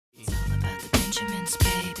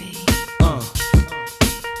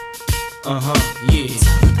It's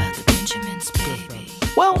all about the Benjamins, baby.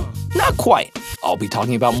 Well, not quite. I'll be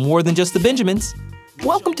talking about more than just the Benjamins.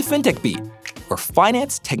 Welcome to FinTech Beat, where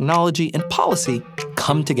finance, technology, and policy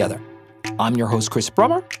come together. I'm your host, Chris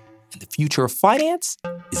Brummer, and the future of finance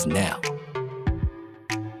is now.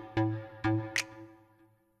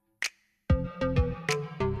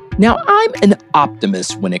 Now, I'm an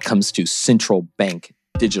optimist when it comes to central bank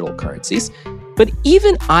digital currencies, but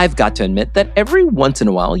even I've got to admit that every once in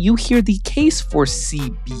a while you hear the case for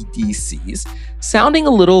CBDCs sounding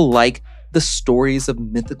a little like the stories of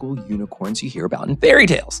mythical unicorns you hear about in fairy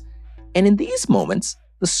tales. And in these moments,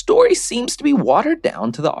 the story seems to be watered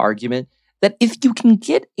down to the argument that if you can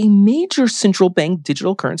get a major central bank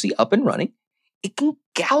digital currency up and running, it can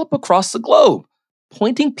gallop across the globe,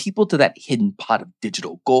 pointing people to that hidden pot of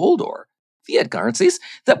digital gold or fiat currencies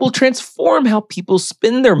that will transform how people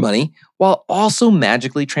spend their money while also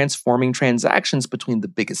magically transforming transactions between the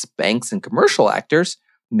biggest banks and commercial actors,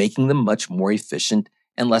 making them much more efficient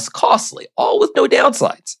and less costly, all with no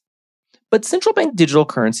downsides. But central bank digital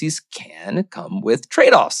currencies can come with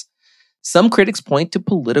trade-offs. Some critics point to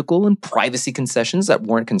political and privacy concessions that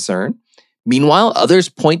warrant concern. Meanwhile, others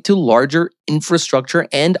point to larger infrastructure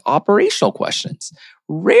and operational questions.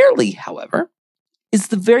 Rarely, however, is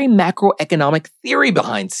the very macroeconomic theory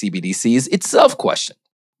behind CBDCs itself questioned,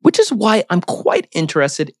 which is why I'm quite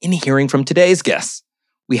interested in hearing from today's guests.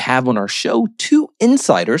 We have on our show two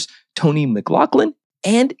insiders, Tony McLaughlin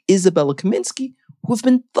and Isabella Kaminsky, who have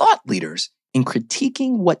been thought leaders in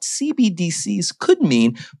critiquing what CBDCs could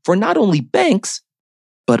mean for not only banks,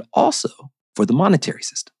 but also for the monetary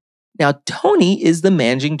system. Now, Tony is the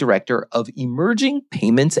managing director of emerging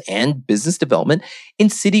payments and business development in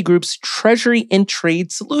Citigroup's Treasury and Trade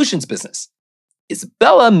Solutions business.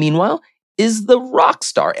 Isabella, meanwhile, is the rock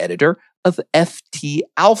star editor of FT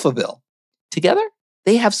Alphaville. Together,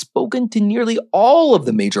 they have spoken to nearly all of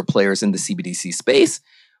the major players in the CBDC space,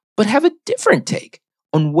 but have a different take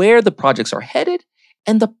on where the projects are headed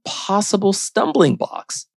and the possible stumbling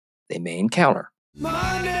blocks they may encounter.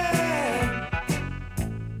 Money!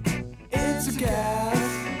 It's a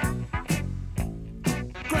gas.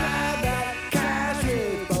 Grab that cash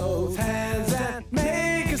with both hands and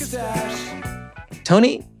make a stash.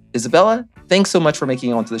 Tony, Isabella, thanks so much for making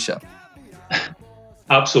it onto the show.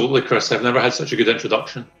 Absolutely, Chris. I've never had such a good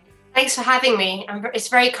introduction. Thanks for having me. It's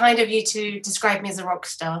very kind of you to describe me as a rock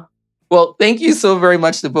star. Well, thank you so very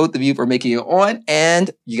much to both of you for making it on, and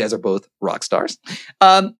you guys are both rock stars.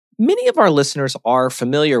 Many of our listeners are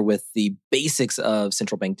familiar with the basics of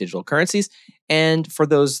central bank digital currencies, and for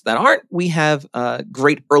those that aren't, we have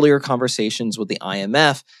great earlier conversations with the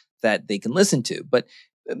IMF that they can listen to. But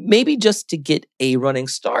maybe just to get a running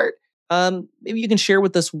start, maybe you can share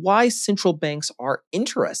with us why central banks are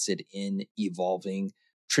interested in evolving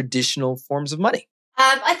traditional forms of money.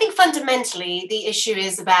 I think fundamentally the issue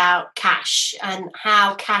is about cash and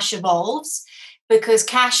how cash evolves, because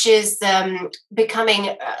cash is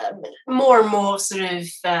becoming more and more sort of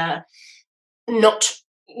not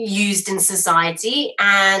used in society.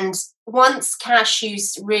 And once cash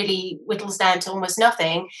use really whittles down to almost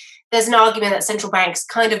nothing, there's an argument that central banks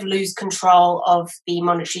kind of lose control of the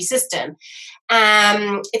monetary system.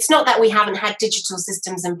 It's not that we haven't had digital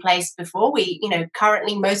systems in place before.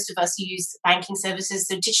 Currently most of us use banking services,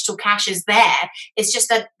 so digital cash is there. It's just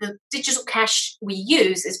that the digital cash we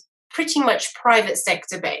use is pretty much private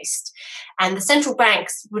sector based. And the central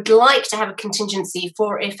banks would like to have a contingency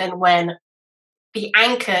for if and when the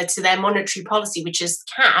anchor to their monetary policy, which is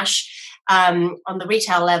cash, on the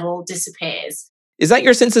retail level disappears. Is that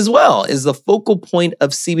your sense as well? Is the focal point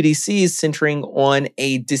of CBDCs centering on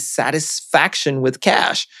a dissatisfaction with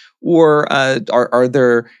cash? Or are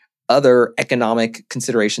there other economic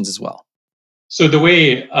considerations as well? So the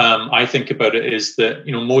way I think about it is that,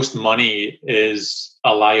 most money is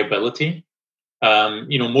a liability.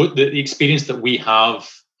 The experience that we have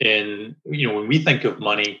in, when we think of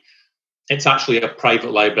money, it's actually a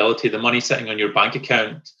private liability. The money sitting on your bank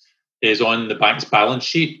account is on the bank's balance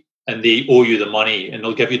sheet, and they owe you the money, and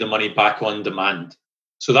they'll give you the money back on demand.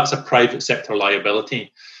 So that's a private sector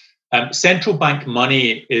liability. Central bank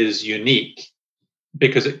money is unique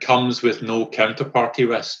because it comes with no counterparty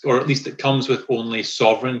risk, or at least it comes with only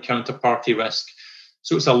sovereign counterparty risk.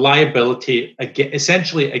 So it's a liability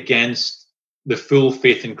essentially against the full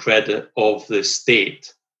faith and credit of the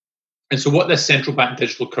state. And so what this central bank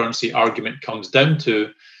digital currency argument comes down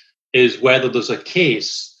to is whether there's a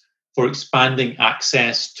case for expanding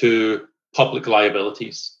access to public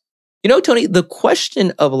liabilities. Tony, the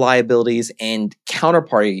question of liabilities and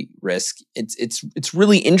counterparty risk, it's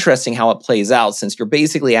really interesting how it plays out, since you're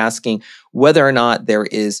basically asking whether or not there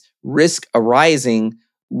is risk arising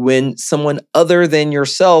when someone other than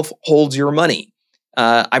yourself holds your money.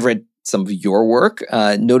 I've read some of your work,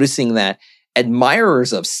 noticing that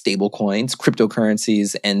admirers of stablecoins,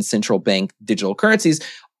 cryptocurrencies, and central bank digital currencies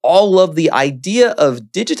all love the idea of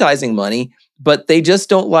digitizing money, but they just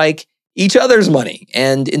don't like each other's money.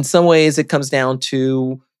 And in some ways, it comes down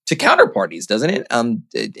to counterparties, doesn't it?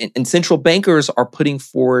 And central bankers are putting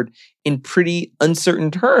forward in pretty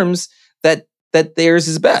uncertain terms that theirs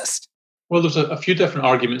is best. Well, there's a few different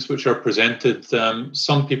arguments which are presented.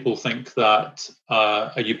 Some people think that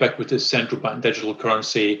a ubiquitous central bank digital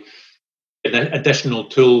currency, an additional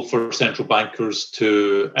tool for central bankers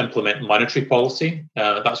to implement monetary policy.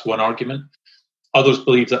 That's one argument. Others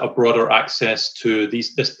believe that a broader access to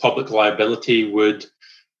this public liability would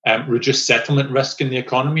reduce settlement risk in the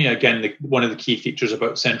economy. Again, one of the key features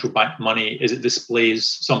about central bank money is it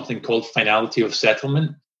displays something called finality of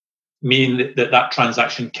settlement, meaning that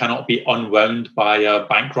transaction cannot be unwound by a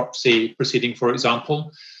bankruptcy proceeding, for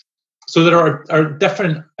example. So there are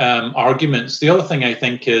different arguments. The other thing I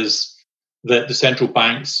think is that the central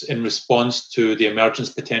banks, in response to the emergence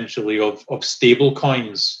potentially of stable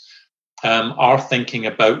coins, are thinking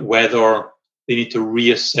about whether they need to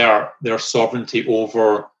reassert their sovereignty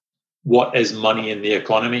over what is money in the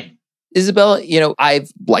economy. Isabella,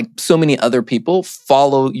 I've, like so many other people,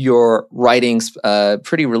 follow your writings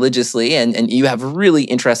pretty religiously, and you have really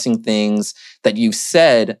interesting things that you've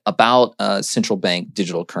said about central bank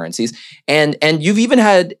digital currencies, and you've even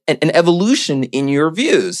had an evolution in your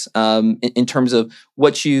views in terms of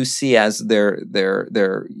what you see as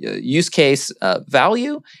their use case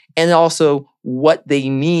value, and also what they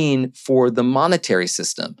mean for the monetary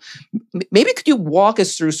system. Maybe could you walk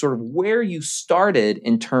us through sort of where you started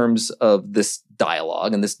in terms of this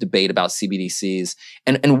dialogue and this debate about CBDCs,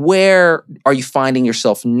 and where are you finding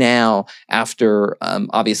yourself now after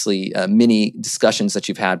obviously many discussions that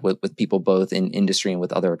you've had with people both in industry and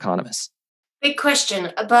with other economists? Big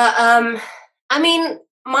question, but I mean,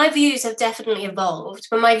 my views have definitely evolved,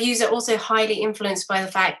 but my views are also highly influenced by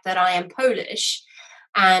the fact that I am Polish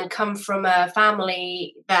and come from a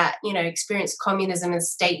family that experienced communism and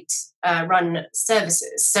state-run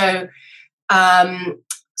services. So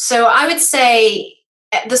I would say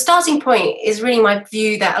the starting point is really my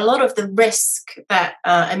view that a lot of the risk that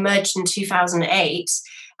emerged in 2008.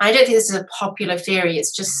 I don't think this is a popular theory,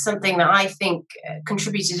 it's just something that I think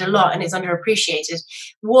contributed a lot and is underappreciated,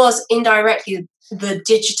 was indirectly the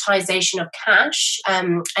digitization of cash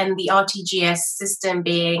and the RTGS system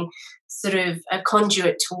being sort of a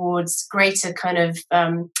conduit towards greater kind of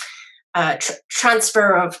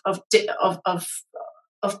transfer of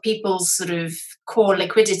people's sort of core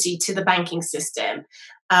liquidity to the banking system,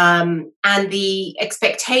 and the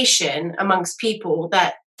expectation amongst people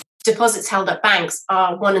that deposits held at banks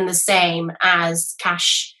are one and the same as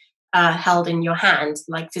cash held in your hand,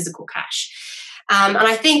 like physical cash. And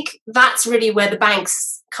I think that's really where the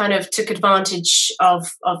banks kind of took advantage of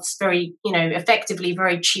very, effectively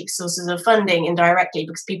very cheap sources of funding indirectly,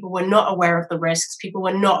 because people were not aware of the risks. People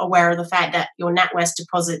were not aware of the fact that your NatWest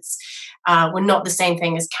deposits were not the same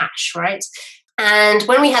thing as cash, right? And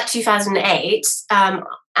when we had 2008,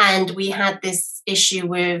 and we had this issue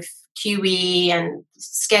with QE and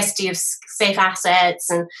scarcity of safe assets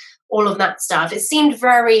and all of that stuff, it seemed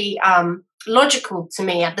very logical to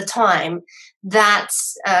me at the time that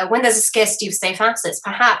when there's a scarcity of safe assets,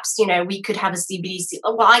 perhaps we could have a CBDC.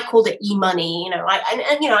 Well, I called it e-money.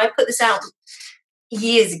 I put this out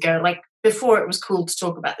years ago, like before it was cool to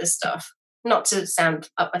talk about this stuff. Not to sound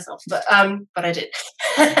up myself, but I did.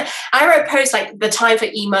 I wrote posts like "the time for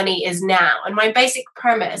e-money is now," and my basic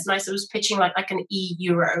premise, and I was pitching like an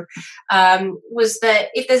e-euro, was that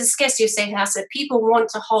if there's a scarcity of safe asset, people want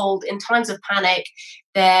to hold in times of panic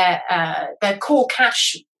their core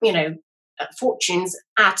cash, fortunes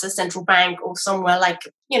at a central bank or somewhere like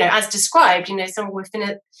as described, somewhere with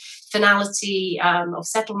finality of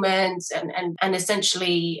settlement and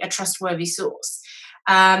essentially a trustworthy source.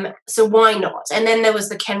 So why not? And then there was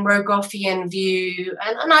the Ken Rogoffian view,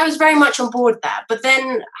 and I was very much on board that. But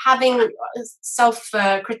then, having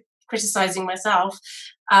criticizing myself,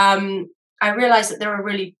 I realized that there are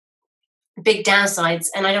really big downsides,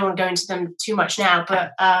 and I don't want to go into them too much now.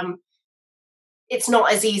 But it's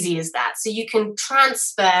not as easy as that. So you can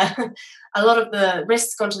transfer a lot of the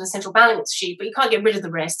risks onto the central balance sheet, but you can't get rid of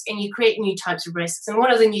the risk, and you create new types of risks. And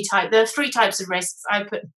one of the new there are three types of risks I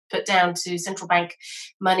put down to central bank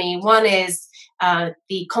money. One is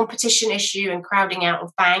the competition issue and crowding out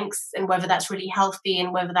of banks, and whether that's really healthy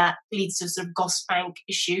and whether that leads to a sort of Goss bank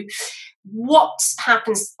issue. What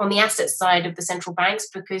happens on the asset side of the central banks?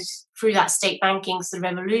 Because through that state banking sort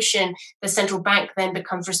of evolution, the central bank then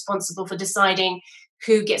becomes responsible for deciding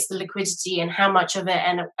who gets the liquidity and how much of it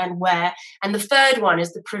and where. And the third one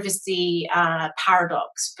is the privacy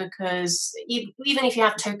paradox, because even if you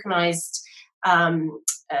have tokenized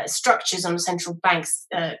structures on a central bank's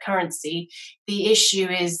currency, the issue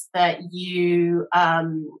is that you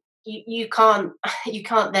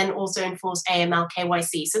can't then also enforce AML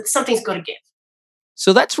KYC. So something's got to give.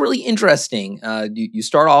 So that's really interesting. You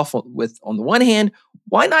start off with, on the one hand,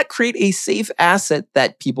 why not create a safe asset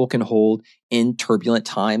that people can hold in turbulent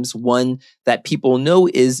times, one that people know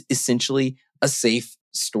is essentially a safe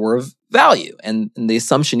store of value. And the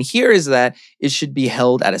assumption here is that it should be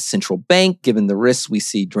held at a central bank, given the risks we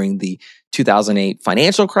see during the 2008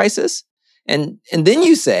 financial crisis. And then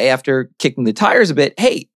you say, after kicking the tires a bit,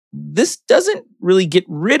 hey, this doesn't really get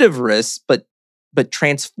rid of risks, but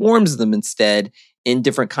transforms them instead in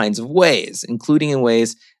different kinds of ways, including in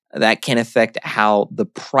ways that can affect how the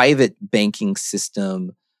private banking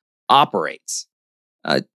system operates.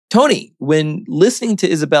 Tony, when listening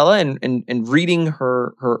to Isabella and reading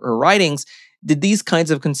her writings, did these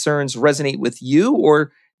kinds of concerns resonate with you,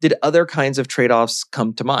 or did other kinds of trade-offs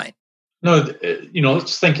come to mind? No,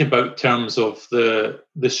 let's think about terms of the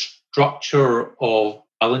structure of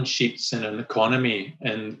balance sheets in an economy.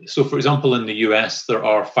 And so, for example, in the US, there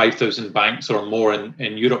are 5,000 banks or more.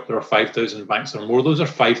 In Europe, there are 5,000 banks or more. Those are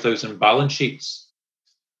 5,000 balance sheets.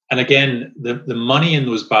 And again, the money in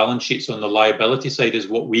those balance sheets on the liability side is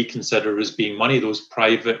what we consider as being money, those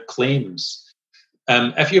private claims.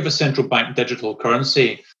 If you have a central bank digital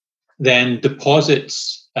currency, then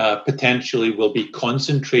deposits potentially will be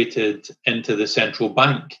concentrated into the central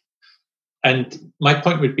bank. And my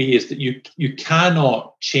point would be is that you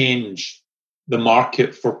cannot change the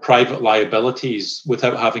market for private liabilities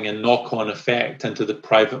without having a knock-on effect into the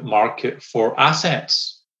private market for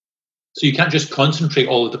assets. So you can't just concentrate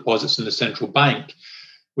all the deposits in the central bank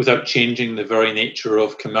without changing the very nature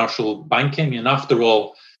of commercial banking. And after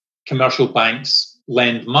all, commercial banks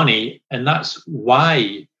lend money, and that's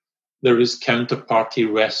why there is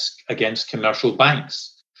counterparty risk against commercial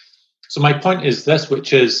banks. So my point is this,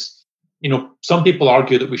 which is, some people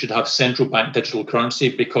argue that we should have central bank digital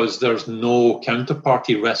currency because there's no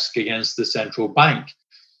counterparty risk against the central bank.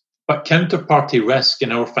 But counterparty risk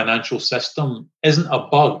in our financial system isn't a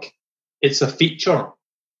bug, it's a feature.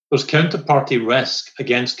 There's counterparty risk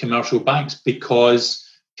against commercial banks because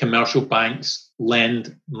commercial banks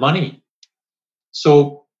lend money.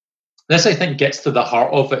 So this, I think, gets to the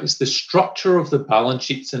heart of it. It's the structure of the balance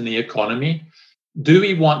sheets in the economy. Do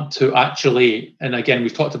we want to actually, and again,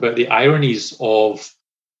 we've talked about the ironies of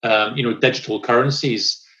digital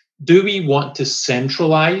currencies. Do we want to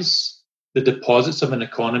centralize the deposits of an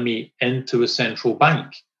economy into a central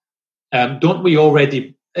bank? Don't we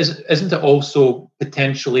already? Isn't it also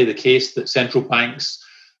potentially the case that central banks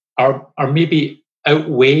are maybe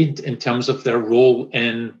outweighed in terms of their role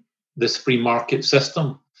in this free market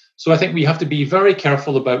system? So I think we have to be very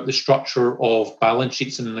careful about the structure of balance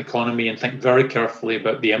sheets in an economy and think very carefully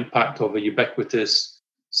about the impact of a ubiquitous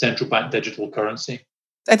central bank digital currency.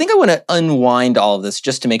 I think I want to unwind all of this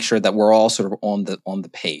just to make sure that we're all sort of on the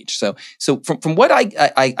page. So from what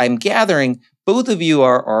I'm gathering, both of you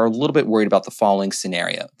are a little bit worried about the following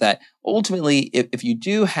scenario, that ultimately, if you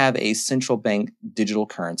do have a central bank digital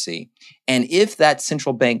currency, and if that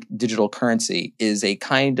central bank digital currency is a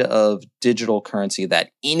kind of digital currency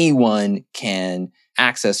that anyone can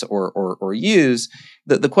access or use,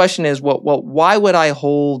 the question is, well, why would I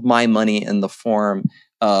hold my money in the form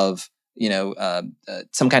of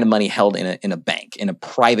some kind of money held in a bank, in a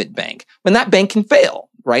private bank, when that bank can fail,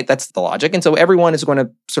 right? That's the logic. And so everyone is going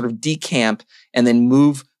to sort of decamp and then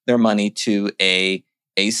move their money to a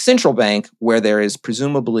central bank where there is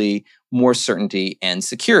presumably more certainty and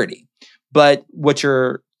security. But what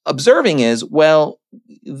you're observing is, well,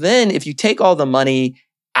 then if you take all the money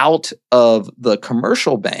out of the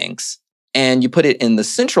commercial banks and you put it in the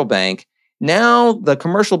central bank, now the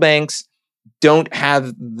commercial banks don't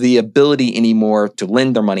have the ability anymore to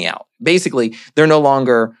lend their money out. Basically, they're no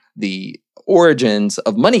longer the origins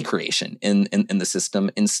of money creation in the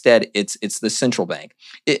system. Instead, it's the central bank.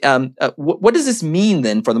 What does this mean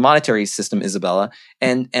then for the monetary system, Isabella?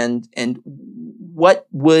 And what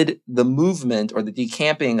would the movement or the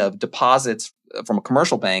decamping of deposits from a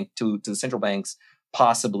commercial bank to the central banks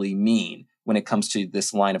possibly mean when it comes to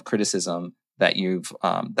this line of criticism that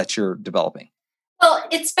you're developing? Well,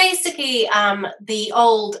 it's basically the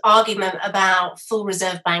old argument about full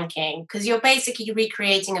reserve banking, because you're basically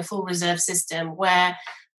recreating a full reserve system where,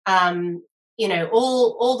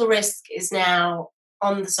 all the risk is now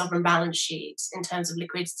on the sovereign balance sheet in terms of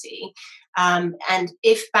liquidity. And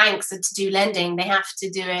if banks are to do lending, they have to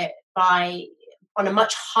do it on a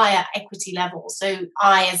much higher equity level. So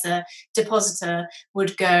I, as a depositor,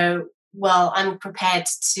 would go, well, I'm prepared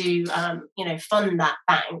to, fund that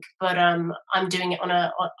bank, but I'm doing it on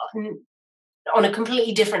a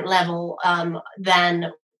completely different level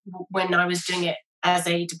than when I was doing it as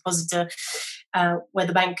a depositor, where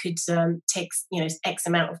the bank could take, X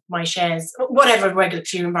amount of my shares, whatever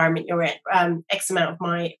regulatory environment you're in, X amount of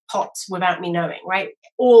my pot without me knowing, right?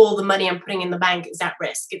 All the money I'm putting in the bank is at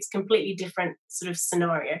risk. It's a completely different sort of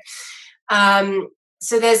scenario.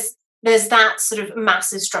 So there's that sort of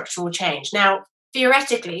massive structural change. Now,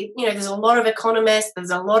 theoretically, there's a lot of economists, there's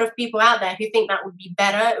a lot of people out there who think that would be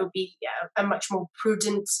better. It would be a much more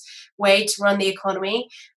prudent way to run the economy.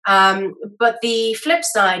 But the flip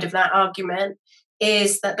side of that argument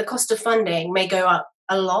is that the cost of funding may go up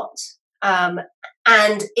a lot.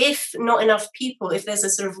 And if not enough people, if there's a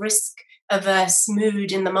sort of risk averse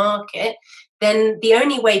mood in the market, then the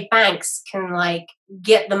only way banks can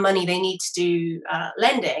get the money they need to do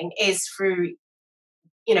lending is through,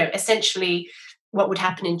 essentially what would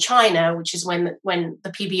happen in China, which is when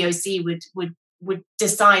the PBOC would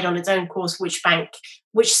decide on its own course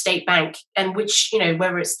which state bank, and which,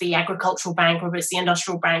 whether it's the agricultural bank or whether it's the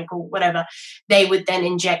industrial bank or whatever, they would then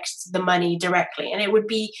inject the money directly, and it would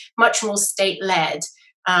be much more state-led.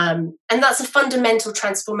 And that's a fundamental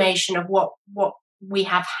transformation of what we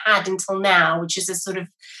have had until now, which is a sort of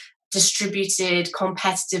distributed,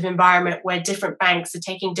 competitive environment where different banks are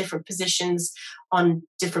taking different positions on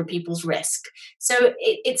different people's risk. So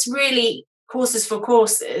it's really courses for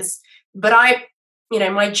courses. But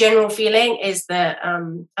my general feeling is that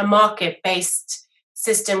a market-based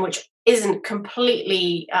system, which isn't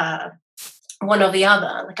completely one or the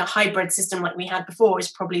other, like a hybrid system like we had before,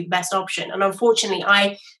 is probably the best option. And unfortunately,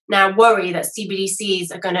 I now worry that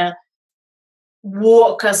CBDCs are going to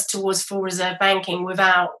walk us towards full reserve banking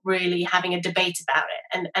without really having a debate about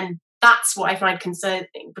it. And that's what I find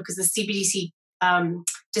concerning, because the CBDC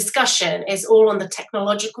discussion is all on the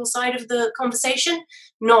technological side of the conversation,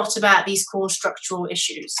 not about these core structural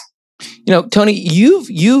issues. Tony, you've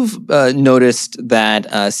noticed that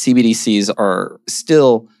CBDCs are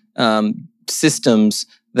still systems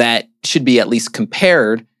that should be at least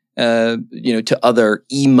compared, to other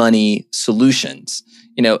e-money solutions.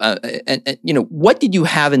 What did you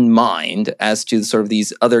have in mind as to sort of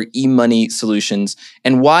these other e-money solutions,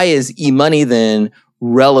 and why is e-money then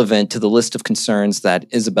relevant to the list of concerns that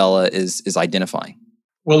Isabella is identifying?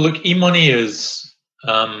 Well, look, e-money is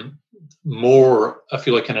more, I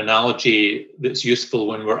feel like, an analogy that's useful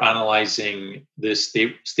when we're analyzing the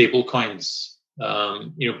stable coins,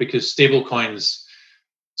 because stable coins,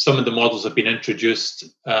 some of the models have been introduced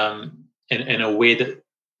in a way that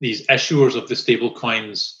these issuers of the stable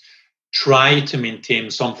coins try to maintain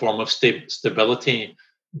some form of stability,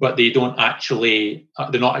 but they're not actually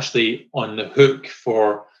on the hook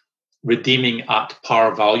for redeeming at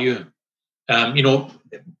par value.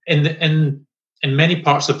 In many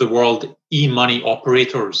parts of the world, e-money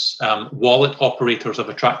operators, wallet operators, have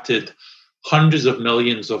attracted hundreds of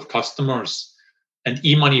millions of customers, and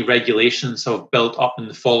e-money regulations have built up in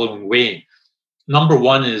the following way. Number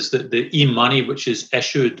one is that the e-money, which is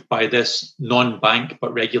issued by this non-bank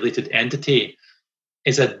but regulated entity,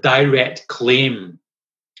 is a direct claim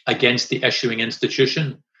against the issuing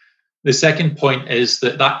institution. The second point is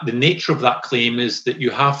that the nature of that claim is that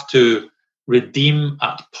you have to redeem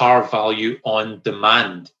at par value on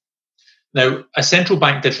demand. Now, a central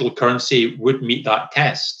bank digital currency would meet that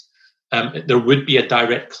test. There would be a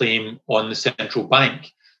direct claim on the central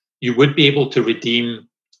bank. You would be able to redeem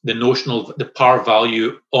the par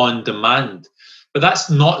value on demand. But that's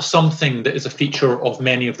not something that is a feature of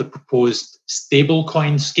many of the proposed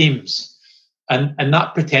stablecoin schemes. And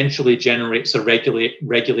that potentially generates a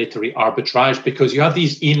regulatory arbitrage, because you have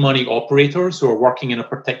these e-money operators who are working in a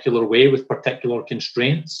particular way with particular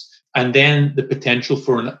constraints, and then the potential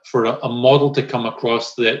for a model to come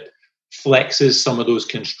across that flexes some of those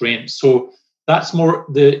constraints. So that's more,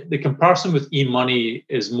 the comparison with e-money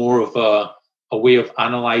is more of a way of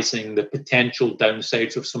analyzing the potential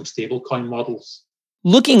downsides of some stablecoin models.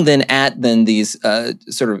 Looking then at these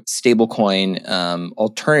sort of stablecoin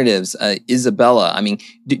alternatives, Isabella, I mean,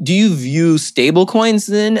 do you view stablecoins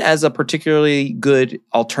then as a particularly good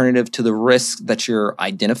alternative to the risk that you're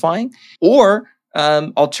identifying? Or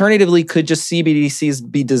alternatively, could just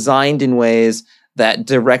CBDCs be designed in ways that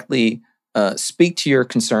directly speak to your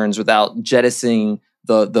concerns without jettisoning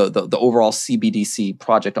the overall CBDC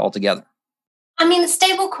project altogether? I mean, the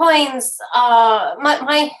stable coins are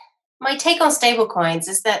my take on stable coins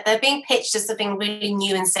is that they're being pitched as something really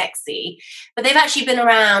new and sexy, but they've actually been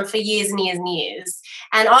around for years and years and years.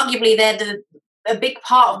 And arguably they're a big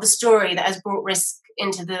part of the story that has brought risk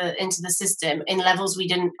into the system in levels we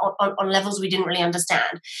didn't on levels we didn't really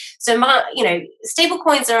understand. So stable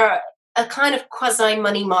coins are a kind of quasi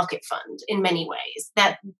money market fund in many ways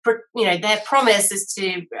that their promise is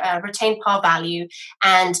to retain par value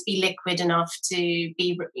and be liquid enough to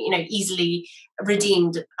be easily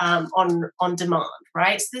redeemed on demand,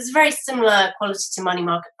 right? So there's a very similar quality to money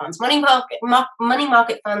market funds. Money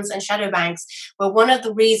market funds and shadow banks were one of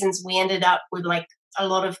the reasons we ended up with like a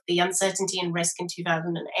lot of the uncertainty and risk in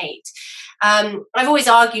 2008. I've always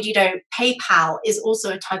argued, PayPal is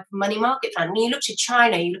also a type of money market fund. When you look to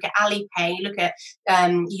China, you look at Alipay, you look at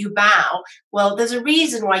Yubao. Well, there's a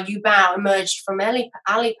reason why Yubao emerged from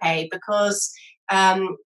Alipay because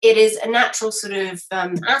it is a natural sort of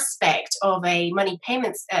aspect of a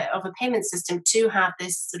payment system to have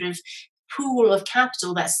this sort of pool of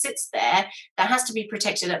capital that sits there that has to be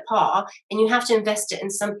protected at par, and you have to invest it in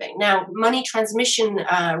something. Now, money transmission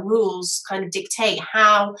rules kind of dictate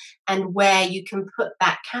how and where you can put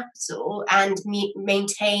that capital and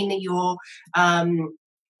maintain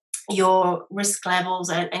your risk levels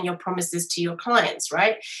and your promises to your clients,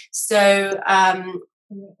 right? So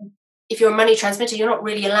if you're a money transmitter, you're not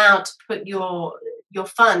really allowed to put your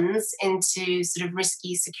funds into sort of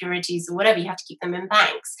risky securities or whatever. You have to keep them in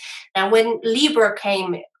banks. Now, when Libra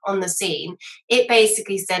came on the scene, it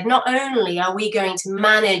basically said, not only are we going to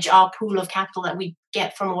manage our pool of capital that we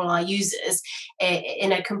get from all our users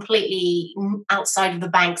in a completely outside of the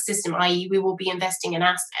bank system, i.e. we will be investing in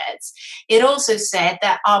assets, it also said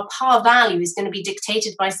that our par value is going to be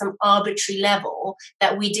dictated by some arbitrary level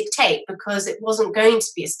that we dictate, because it wasn't going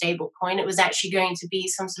to be a stable coin. It was actually going to be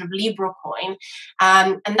some sort of Libra coin.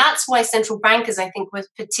 And that's why central bankers, I think, were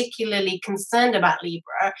particularly concerned about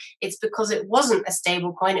Libra. It's because it wasn't a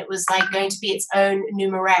stable coin. It was like going to be its own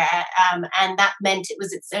numeraire. And that meant it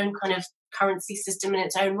was its own kind of currency system in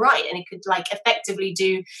its own right, and it could like effectively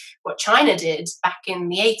do what China did back in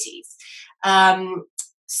the 80s.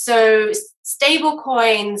 So stable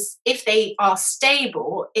coins, if they are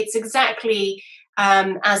stable, it's exactly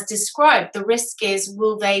as described. The risk is,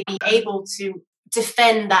 will they be able to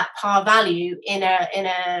defend that par value in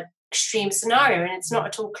a extreme scenario? And it's not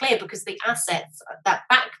at all clear, because the assets that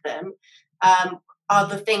back them are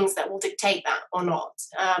the things that will dictate that or not.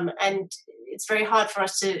 And it's very hard for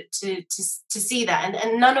us to see that.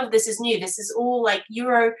 And none of this is new. This is all like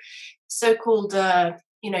so-called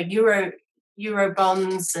Euro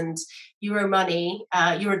bonds and Euro money,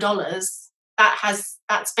 Euro dollars.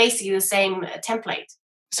 That's basically the same template.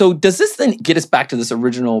 So does this then get us back to this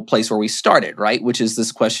original place where we started, right? Which is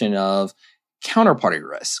this question of counterparty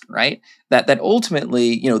risk, right? That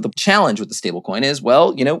ultimately, the challenge with the stablecoin is,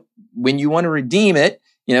 well, when you want to redeem it,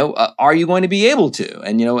 are you going to be able to?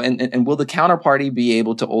 And, and will the counterparty be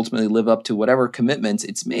able to ultimately live up to whatever commitments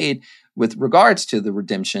it's made with regards to the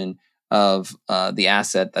redemption of the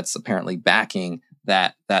asset that's apparently backing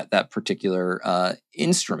that particular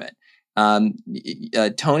instrument?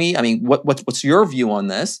 Tony, I mean, what's your view on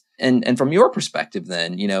this? And from your perspective,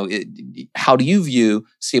 then, how do you view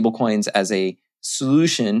stablecoins as a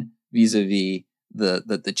solution vis-a-vis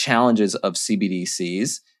the challenges of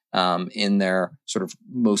CBDCs in their sort of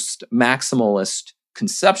most maximalist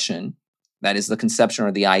conception? That is the conception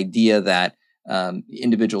or the idea that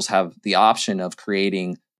individuals have the option of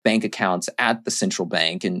creating bank accounts at the central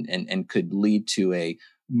bank and could lead to a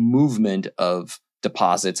movement of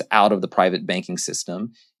deposits out of the private banking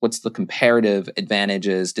system. What's the comparative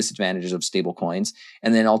advantages, disadvantages of stablecoins?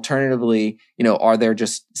 And then alternatively, are there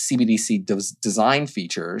just CBDC design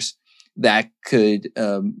features that could,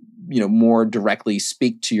 more directly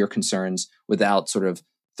speak to your concerns without sort of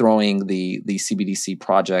throwing the CBDC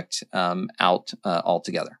project out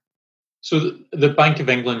altogether? So the Bank of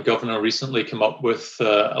England governor recently came up with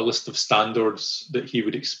a list of standards that he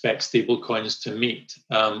would expect stablecoins to meet.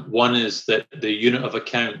 One is that the unit of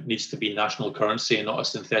account needs to be national currency and not a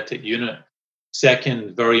synthetic unit.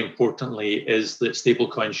 Second, very importantly, is that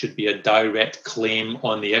stablecoins should be a direct claim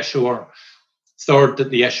on the issuer. Third, that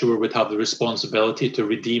the issuer would have the responsibility to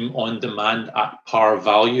redeem on demand at par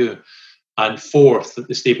value. And fourth, that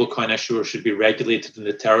the stablecoin issuer should be regulated in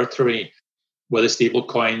the territory where the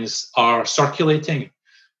stablecoins are circulating.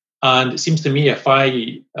 And it seems to me, if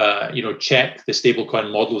I, check the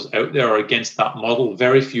stablecoin models out there against that model,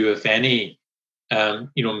 very few, if any,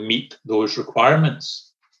 meet those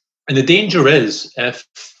requirements. And the danger is if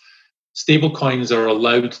stablecoins are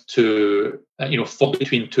allowed to, fall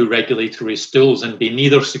between two regulatory stools and be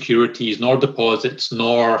neither securities nor deposits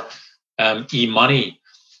nor e-money,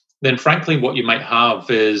 then frankly, what you might have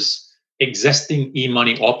is existing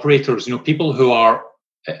e-money operators, people who are,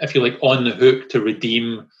 if you like, on the hook to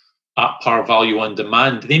redeem at par value on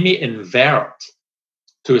demand. They may invert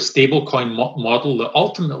to a stablecoin model that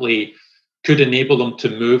ultimately could enable them to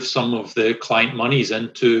move some of the client monies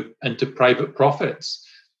into private profits.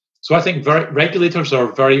 So I think regulators are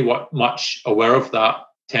very much aware of that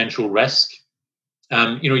potential risk.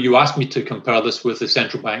 You asked me to compare this with the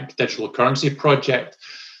central bank digital currency project.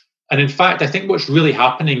 And in fact, I think what's really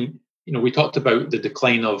happening, we talked about the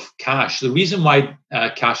decline of cash. The reason why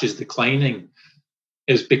cash is declining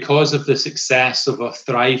is because of the success of a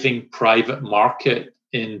thriving private market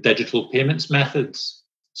in digital payments methods.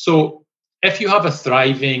 So if you have a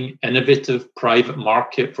thriving, innovative private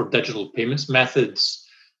market for digital payments methods,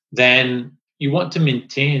 then you want to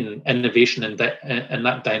maintain innovation in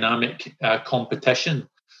that dynamic competition.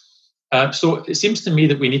 So it seems to me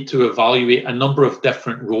that we need to evaluate a number of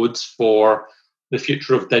different roads for the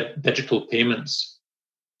future of digital payments.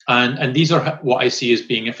 And these are what I see as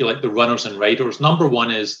being, if you like, the runners and riders. Number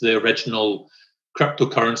one is the original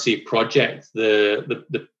cryptocurrency project,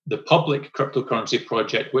 the public cryptocurrency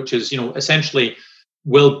project, which is, essentially,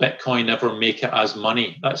 will Bitcoin ever make it as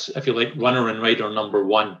money? That's, if you like, runner and rider number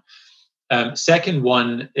one. Second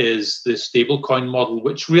one is the stablecoin model,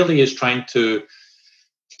 which really is trying to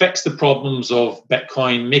fix the problems of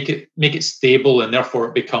Bitcoin, make it stable, and therefore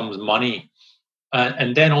it becomes money.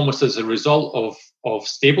 And then, almost as a result of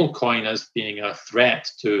stablecoin as being a threat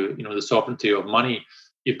to the sovereignty of money,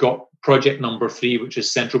 you've got project number 3, which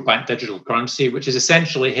is central bank digital currency, which is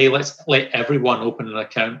essentially, hey, let's let everyone open an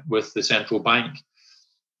account with the central bank.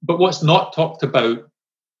 But what's not talked about,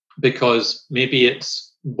 because maybe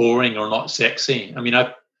it's boring or not sexy. I mean,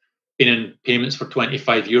 I've been in payments for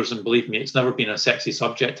 25 years, and believe me, it's never been a sexy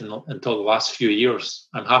subject until the last few years.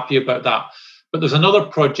 I'm happy about that. But there's another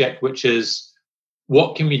project, which is,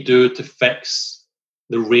 what can we do to fix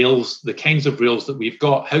the rails, the kinds of rails that we've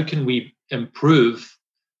got? How can we improve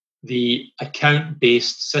the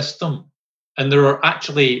account-based system? And there are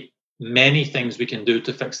actually many things we can do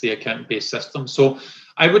to fix the account-based system. So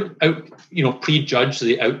I would, prejudge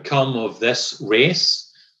the outcome of this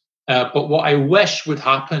race. But what I wish would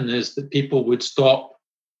happen is that people would stop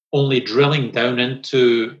only drilling down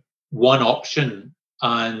into one option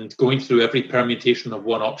and going through every permutation of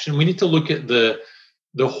one option. We need to look at the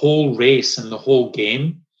whole race and the whole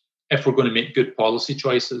game if we're going to make good policy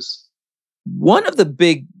choices. One of the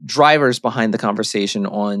big drivers behind the conversation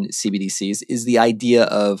on CBDCs is the idea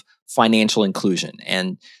of financial inclusion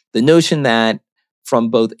and the notion that from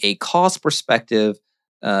both a cost perspective,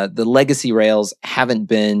 the legacy rails haven't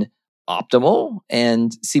been optimal,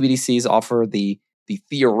 and CBDCs offer the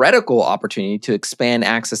theoretical opportunity to expand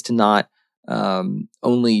access to not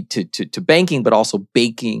only to banking, but also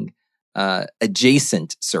banking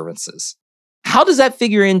adjacent services. How does that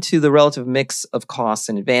figure into the relative mix of costs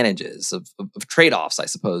and advantages, of trade-offs, I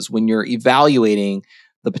suppose, when you're evaluating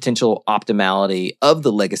the potential optimality of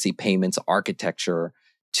the legacy payments architecture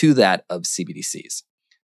to that of CBDCs?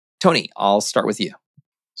 Tony, I'll start with you.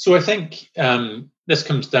 So I think this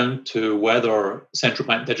comes down to whether central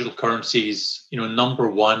bank digital currencies, number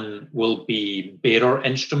one, will be bearer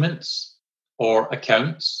instruments or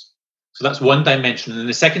accounts. So that's one dimension. And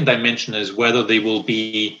the second dimension is whether they will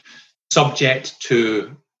be subject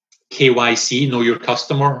to KYC, know your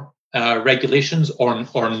customer regulations, or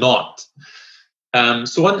not.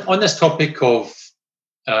 So on this topic of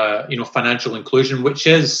financial inclusion, which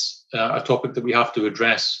is a topic that we have to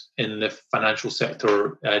address in the financial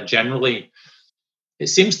sector generally, it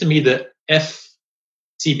seems to me that if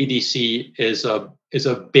CBDC is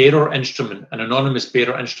a bearer instrument, an anonymous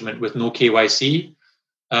bearer instrument with no KYC,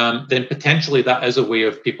 then potentially that is a way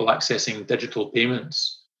of people accessing digital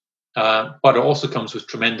payments. But it also comes with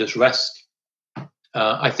tremendous risk.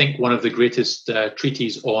 I think one of the greatest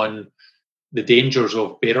treatises on the dangers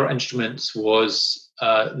of bearer instruments was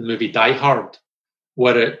the movie Die Hard,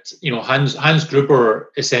 where Hans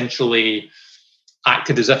Gruber essentially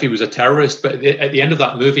acted as if he was a terrorist. But at the end of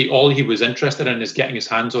that movie, all he was interested in is getting his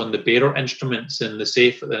hands on the bearer instruments in the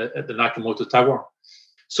safe at the Nakamoto Tower.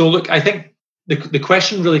 So look, I think the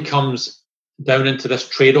question really comes down into this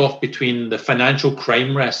trade-off between the financial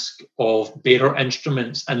crime risk of bearer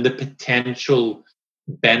instruments and the potential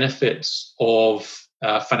benefits of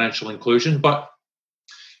financial inclusion. But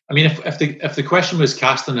I mean, if the question was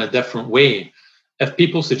cast in a different way, if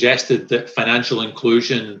people suggested that financial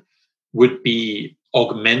inclusion would be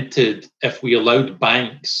augmented if we allowed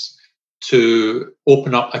banks to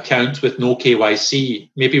open up accounts with no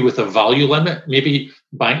KYC, maybe with a value limit. Maybe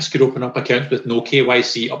banks could open up accounts with no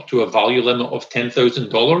KYC up to a value limit of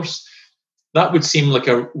 $10,000. That would seem like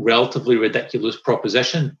a relatively ridiculous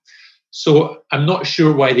proposition. So I'm not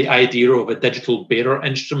sure why the idea of a digital bearer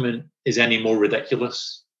instrument is any more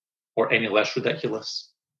ridiculous or any less ridiculous.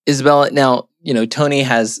 Isabella, now, Tony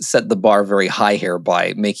has set the bar very high here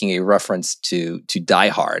by making a reference to Die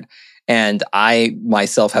Hard. And I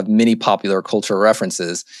myself have many popular cultural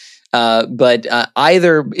references. But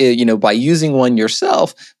either, by using one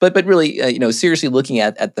yourself, but really, seriously looking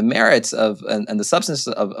at the merits of and the substance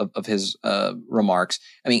of his remarks.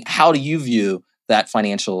 I mean, how do you view that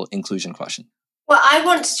financial inclusion question? Well, I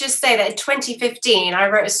want to just say that in 2015, I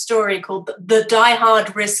wrote a story called "The Die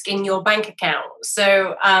Hard Risk in Your Bank Account."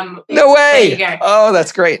 So, no way! There you go. Oh,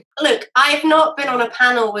 that's great. Look, I've not been on a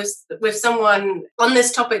panel with someone on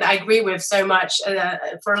this topic that I agree with so much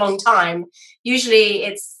for a long time. Usually,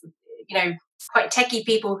 it's quite techie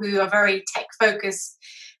people who are very tech focused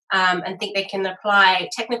and think they can apply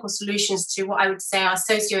technical solutions to what I would say are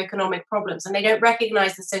socioeconomic problems, and they don't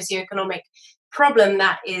recognize the socioeconomic problem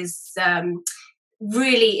that is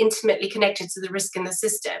really intimately connected to the risk in the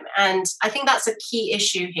system. And I think that's a key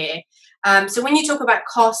issue here. So when you talk about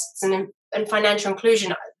costs and financial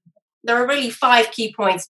inclusion, there are really 5 key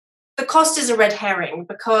points. The cost is a red herring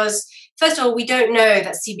because, first of all, we don't know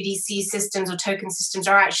that CBDC systems or token systems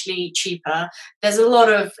are actually cheaper. There's a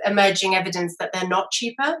lot of emerging evidence that they're not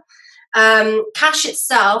cheaper. Cash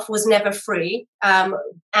itself was never free,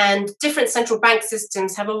 and different central bank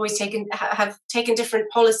systems have always taken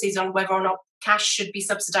different policies on whether or not cash should be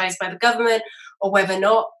subsidized by the government or whether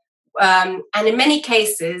not. And in many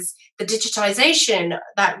cases, the digitization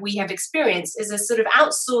that we have experienced is a sort of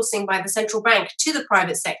outsourcing by the central bank to the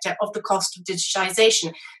private sector of the cost of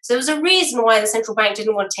digitization. So there's a reason why the central bank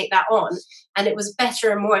didn't want to take that on. And it was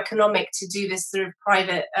better and more economic to do this sort of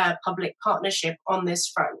private-public partnership on this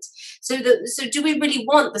front. So do we really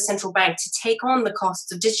want the central bank to take on the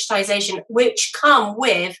costs of digitization, which come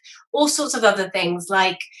with all sorts of other things,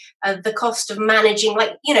 like the cost of managing,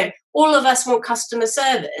 all of us want customer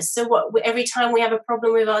service. So every time we have a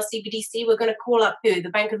problem with our CBDC, we're going to call up who? The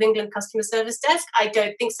Bank of England customer service desk? I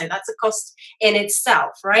don't think so. That's a cost in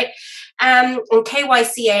itself, right? And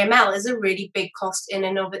KYC AML is a really big cost in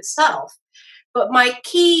and of itself. But my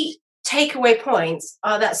key takeaway points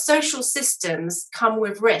are that social systems come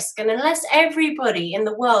with risk. And unless everybody in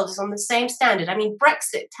the world is on the same standard, I mean,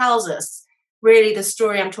 Brexit tells us really the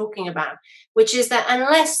story I'm talking about, which is that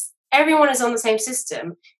unless everyone is on the same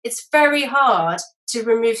system, it's very hard to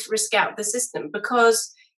remove risk out of the system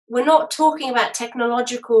because we're not talking about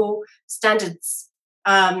technological standards.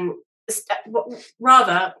 Rather,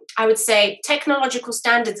 I would say technological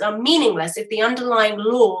standards are meaningless if the underlying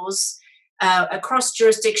laws across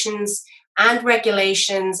jurisdictions and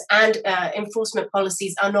regulations and enforcement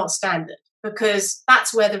policies are not standard, because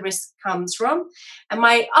that's where the risk comes from. And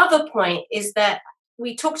my other point is that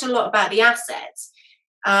we talked a lot about the assets.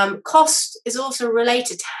 Cost is also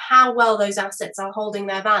related to how well those assets are holding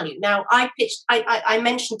their value. Now, I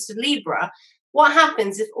mentioned to Libra, what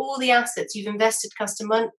happens if all the assets you've invested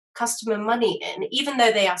customer money in, even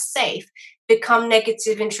though they are safe, become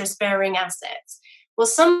negative interest-bearing assets? Well,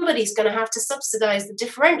 somebody's going to have to subsidize the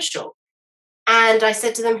differential. And I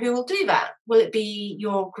said to them, who will do that? Will it be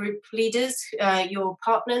your group leaders, your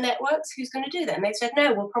partner networks? Who's going to do that? And they said,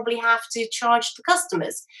 no, we'll probably have to charge the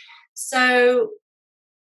customers. So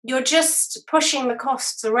you're just pushing the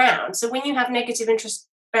costs around. So when you have negative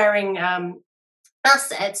interest-bearing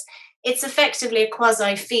assets, it's effectively a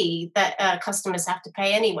quasi-fee that customers have to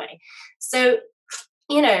pay anyway. So,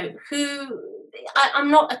 I'm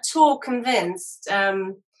not at all convinced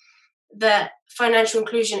that financial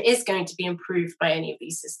inclusion is going to be improved by any of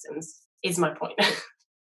these systems, is my point.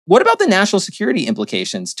 What about the national security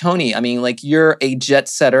implications? Tony, I mean, you're a jet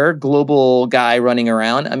setter, global guy running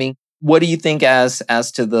around. I mean, what do you think as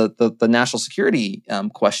to the national security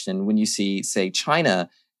question when you see, say, China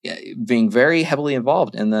being very heavily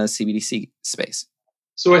involved in the CBDC space?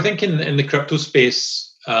 So I think in the crypto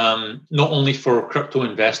space, not only for crypto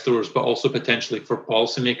investors, but also potentially for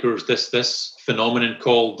policymakers, this phenomenon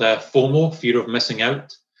called FOMO, fear of missing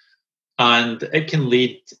out. And it can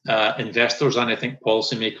lead investors and I think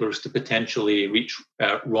policymakers to potentially reach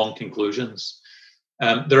wrong conclusions.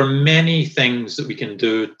 There are many things that we can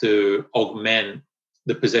do to augment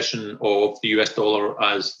the position of the US dollar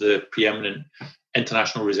as the preeminent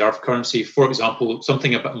international reserve currency. For example,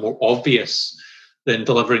 something a bit more obvious than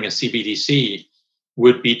delivering a CBDC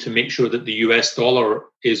would be to make sure that the US dollar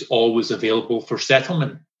is always available for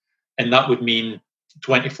settlement. And that would mean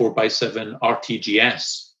 24/7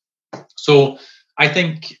 RTGS. So I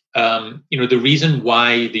think, the reason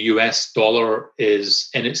why the US dollar is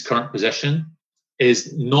in its current position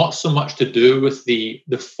is not so much to do with the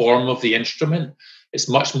form of the instrument. It's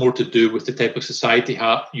much more to do with the type of society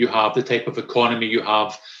you have, the type of economy you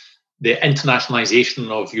have, the internationalization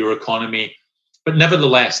of your economy. But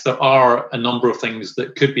nevertheless, there are a number of things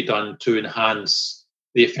that could be done to enhance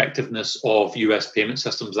the effectiveness of US payment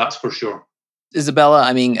systems, that's for sure. Isabella,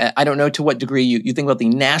 I mean, I don't know to what degree you think about the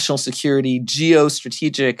national security,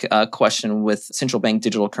 geostrategic question with central bank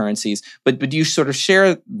digital currencies, but do you sort of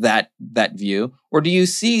share that view? Or do you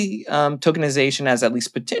see tokenization as at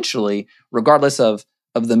least potentially, regardless of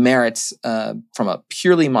the merits from a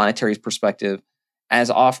purely monetary perspective, as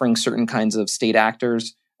offering certain kinds of state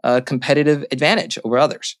actors a competitive advantage over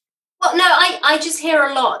others? Well, no, I just hear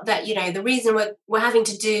a lot that, the reason we're having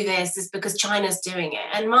to do this is because China's doing it.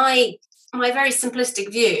 And my very simplistic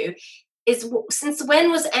view is, since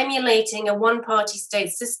when was emulating a one-party state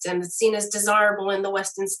system seen as desirable in the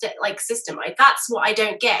Western system? Right? That's what I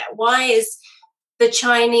don't get. Why is the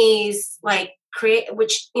Chinese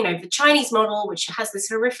the Chinese model, which has this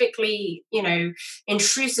horrifically,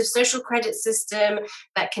 intrusive social credit system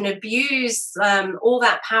that can abuse all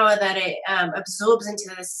that power that it absorbs into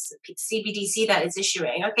this CBDC that it's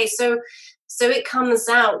issuing? Okay, so it comes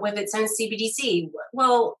out with its own CBDC.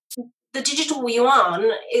 Well, the digital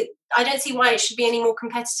yuan, I don't see why it should be any more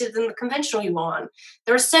competitive than the conventional yuan.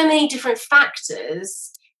 There are so many different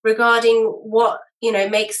factors regarding what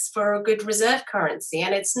makes for a good reserve currency,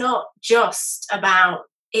 and it's not just about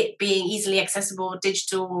it being easily accessible,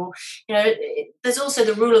 digital. There's also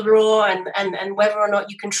the rule of law and whether or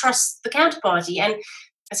not you can trust the counterparty. And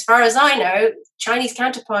as far as I know, Chinese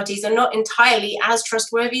counterparties are not entirely as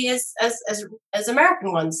trustworthy as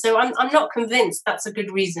American ones. So I'm not convinced that's a good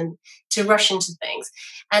reason to rush into things.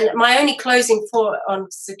 And my only closing thought on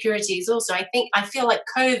security is also, I feel like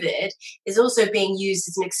COVID is also being used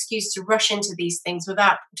as an excuse to rush into these things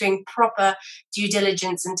without doing proper due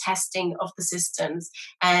diligence and testing of the systems.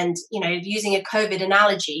 And, using a COVID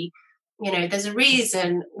analogy, there's a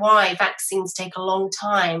reason why vaccines take a long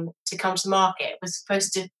time to come to market. We're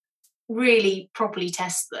supposed to really properly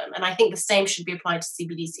test them. And I think the same should be applied to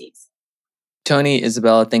CBDCs. Tony,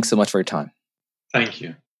 Isabella, thanks so much for your time. Thank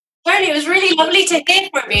you. Tony, it was really lovely to hear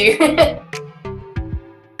from you.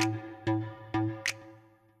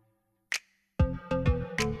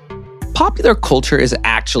 Popular culture is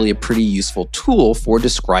actually a pretty useful tool for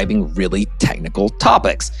describing really technical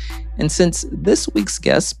topics. And since this week's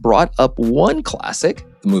guest brought up one classic,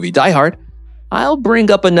 the movie Die Hard, I'll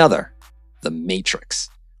bring up another, The Matrix.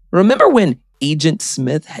 Remember when Agent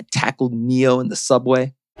Smith had tackled Neo in the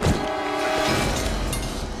subway? You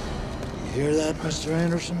hear that, Mr.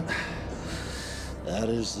 Anderson? That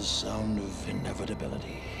is the sound of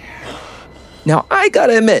inevitability. Now, I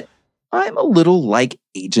gotta admit, I'm a little like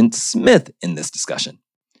Agent Smith in this discussion.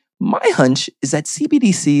 My hunch is that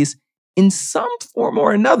CBDCs, in some form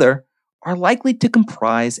or another, are likely to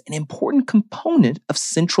comprise an important component of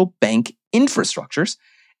central bank infrastructures,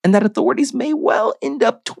 and that authorities may well end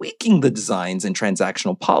up tweaking the designs and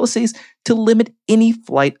transactional policies to limit any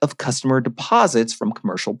flight of customer deposits from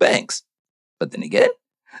commercial banks. But then again,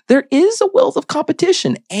 there is a wealth of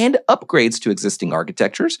competition and upgrades to existing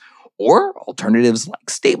architectures, or alternatives like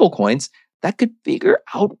stablecoins, that could figure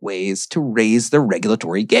out ways to raise the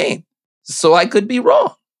regulatory game. So I could be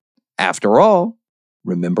wrong. After all,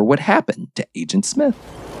 remember what happened to Agent Smith.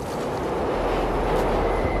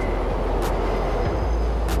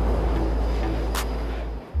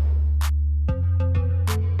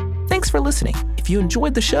 Thanks for listening. If you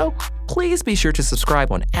enjoyed the show, please be sure to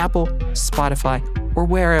subscribe on Apple, Spotify, or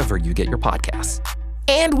wherever you get your podcasts.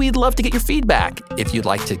 And we'd love to get your feedback. If you'd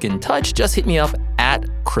like to get in touch, just hit me up at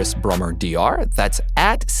Chris Brummer DR. That's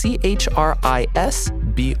at ChrisBrummer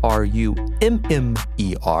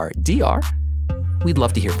DR. We'd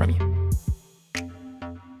love to hear from you.